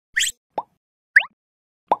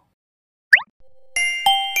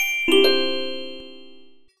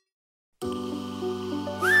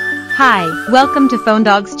Hi, welcome to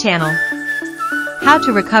PhoneDog's channel. How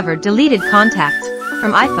to recover deleted contacts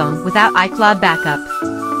from iPhone without iCloud backup.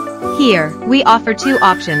 Here, we offer two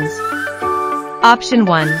options. Option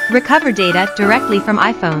 1, recover data directly from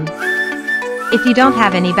iPhone. If you don't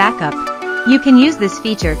have any backup, you can use this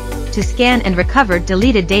feature to scan and recover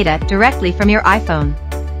deleted data directly from your iPhone.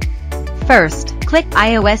 First, click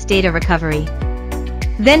iOS Data Recovery.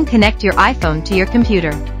 Then connect your iPhone to your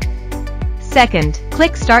computer. Second,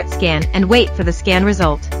 click Start Scan and wait for the scan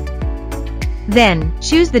result. Then,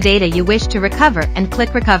 choose the data you wish to recover and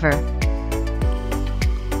click Recover.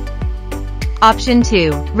 Option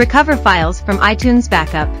 2, recover files from iTunes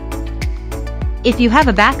backup. If you have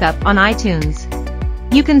a backup on iTunes,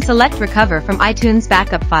 you can select Recover from iTunes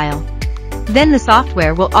backup file. Then the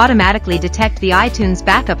software will automatically detect the iTunes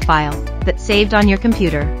backup file that's saved on your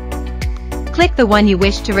computer. Click the one you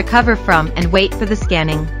wish to recover from and wait for the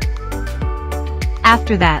scanning.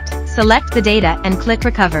 After that, select the data and click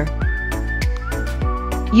Recover.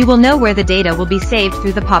 You will know where the data will be saved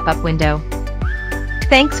through the pop-up window.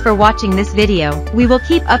 Thanks for watching this video. We will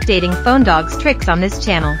keep updating PhoneDog's tricks on this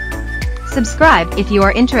channel. Subscribe if you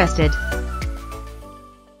are interested.